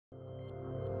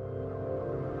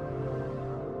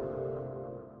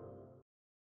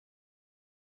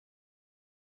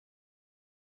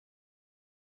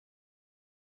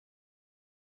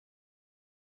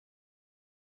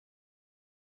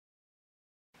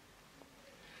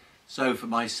So for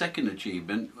my second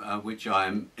achievement, which I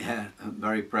am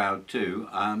very proud too,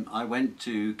 I went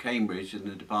to Cambridge in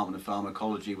the Department of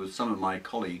Pharmacology with some of my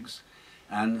colleagues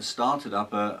and started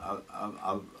up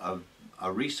a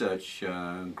research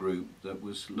group that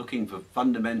was looking for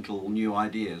fundamental new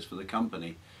ideas for the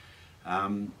company.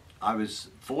 I was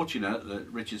fortunate that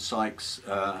Richard Sykes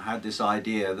had this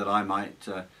idea that I might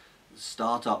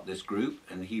start up this group,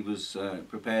 and he was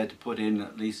prepared to put in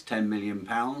at least £10 million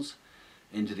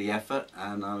into the effort,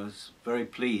 and I was very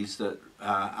pleased that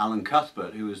Alan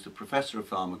Cuthbert, who was the Professor of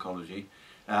Pharmacology,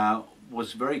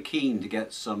 was very keen to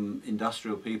get some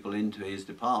industrial people into his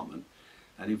department.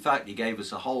 And in fact he gave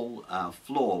us a whole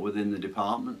floor within the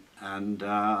department, and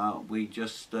we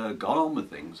just got on with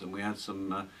things, and we had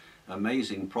some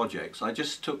amazing projects. I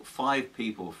just took 5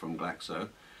 people from Glaxo,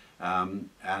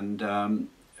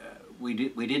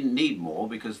 we didn't need more,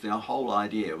 because the whole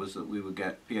idea was that we would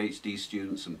get PhD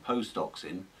students and postdocs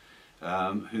in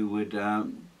who would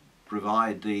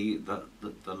provide the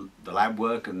lab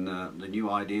work and the new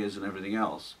ideas and everything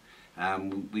else.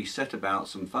 We set about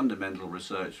some fundamental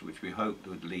research which we hoped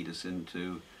would lead us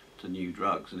into new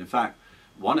drugs. And in fact,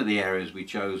 one of the areas we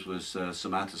chose was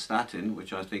somatostatin,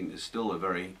 which I think is still a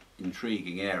very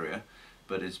intriguing area,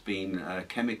 but it's been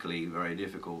chemically very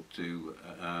difficult to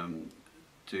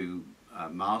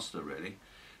master, really.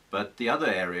 But the other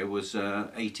area was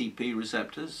ATP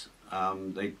receptors.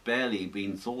 They'd barely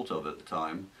been thought of at the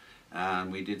time,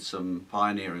 and we did some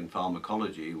pioneering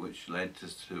pharmacology which led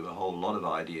to a whole lot of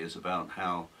ideas about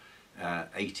how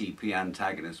ATP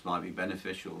antagonists might be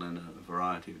beneficial in a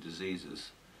variety of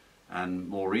diseases. And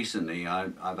more recently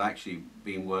I've actually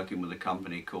been working with a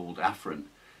company called Afrin,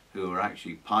 who are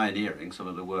actually pioneering some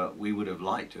of the work we would have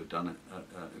liked to have done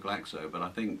at Glaxo, but I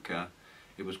think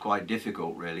it was quite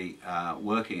difficult, really,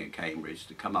 working at Cambridge,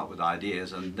 to come up with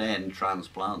ideas and then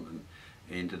transplant them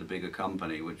into the bigger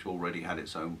company, which already had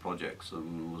its own projects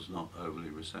and was not overly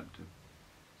receptive.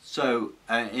 So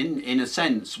in a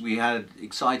sense we had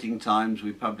exciting times.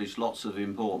 We published lots of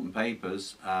important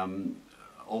papers.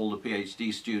 All the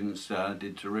PhD students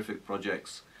did terrific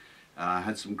projects,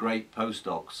 had some great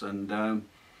postdocs, and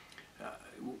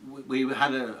we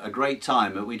had a great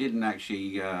time, but we didn't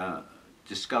actually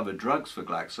discover drugs for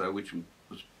Glaxo, which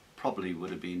was probably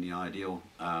would have been the ideal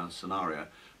scenario.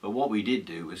 But what we did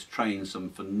do was train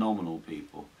some phenomenal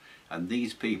people, and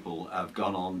these people have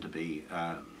gone on to be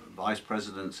vice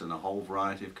presidents in a whole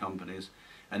variety of companies.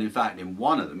 And in fact, in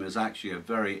one of them is actually a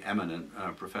very eminent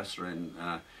professor in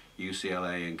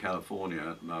UCLA in California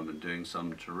at the moment, doing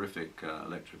some terrific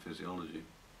electrophysiology.